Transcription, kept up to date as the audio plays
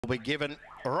Will be given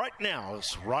right now.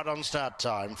 It's right on start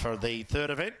time for the third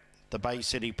event, the Bay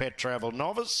City Pet Travel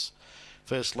Novice.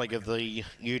 First leg of the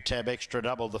UTAB Extra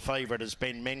Double. The favourite, has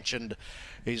been mentioned,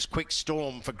 is Quick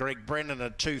Storm for Greg Brennan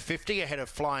at $2.50, ahead of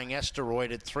Flying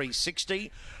Asteroid at $3.60.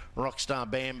 Rockstar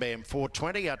Bam Bam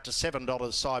 $4.20, up to $7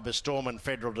 Cyber Storm, and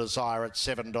Federal Desire at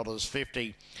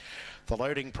 $7.50. The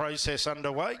loading process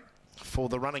underway for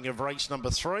the running of race number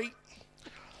 3.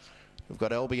 We've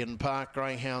got Albion Park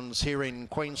Greyhounds here in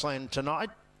Queensland tonight.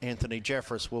 Anthony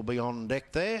Jeffress will be on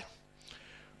deck there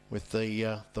with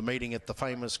the meeting at the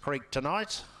famous creek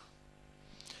tonight,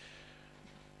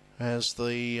 as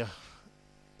the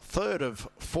third of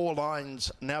 4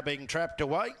 lines now being trapped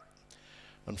away,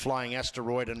 and Flying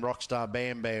Asteroid and Rockstar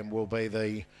Bam Bam will be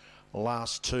the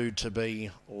last 2 to be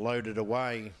loaded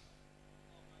away,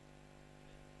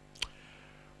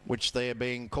 which they're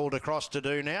being called across to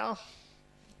do now.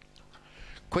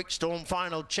 Quick Storm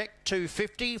final check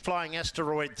 $2.50, Flying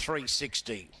Asteroid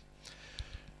 $3.60.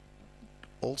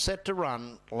 All set to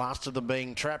run, last of them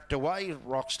being trapped away.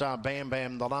 Rockstar Bam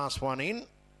Bam the last one in.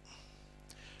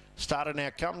 Starter now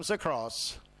comes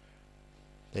across.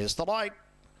 There's the light.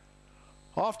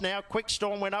 Off now, Quick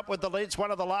Storm went up with the leads,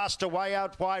 one of the last away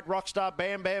out wide. Rockstar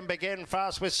Bam Bam began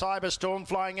fast with Cyber Storm,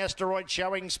 Flying Asteroid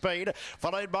showing speed,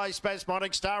 followed by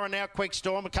Spasmodic Star, and now Quick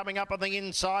Storm coming up on the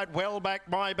inside. Well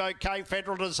back, My Bouquet,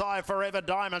 Federal Desire, Forever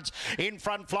Diamonds. In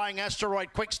front, Flying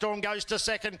Asteroid. Quick Storm goes to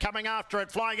second, coming after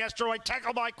it. Flying Asteroid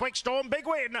tackled by Quick Storm, big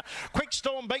win. Quick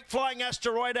Storm beat Flying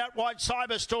Asteroid out wide,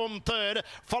 Cyber Storm third,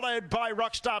 followed by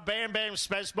Rockstar Bam Bam,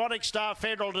 Spasmodic Star,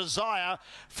 Federal Desire,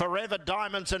 Forever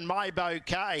Diamonds, and My Bouquet.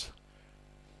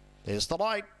 There's the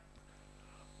light.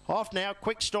 Off now,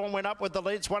 Quick Storm went up with the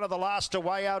leads, one of the last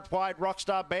away out wide.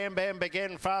 Rockstar Bam Bam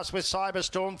began fast with Cyber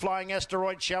Storm, Flying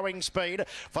Asteroid showing speed,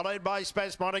 followed by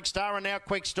Spasmodic Star, and now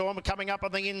Quick Storm coming up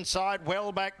on the inside.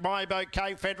 Well back, My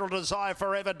Bouquet, Federal Desire,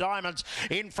 Forever Diamonds.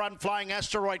 In front, Flying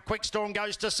Asteroid. Quick Storm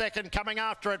goes to second, coming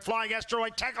after it. Flying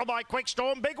Asteroid tackled by Quick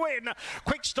Storm, big win.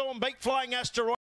 Quick Storm beat Flying Asteroid.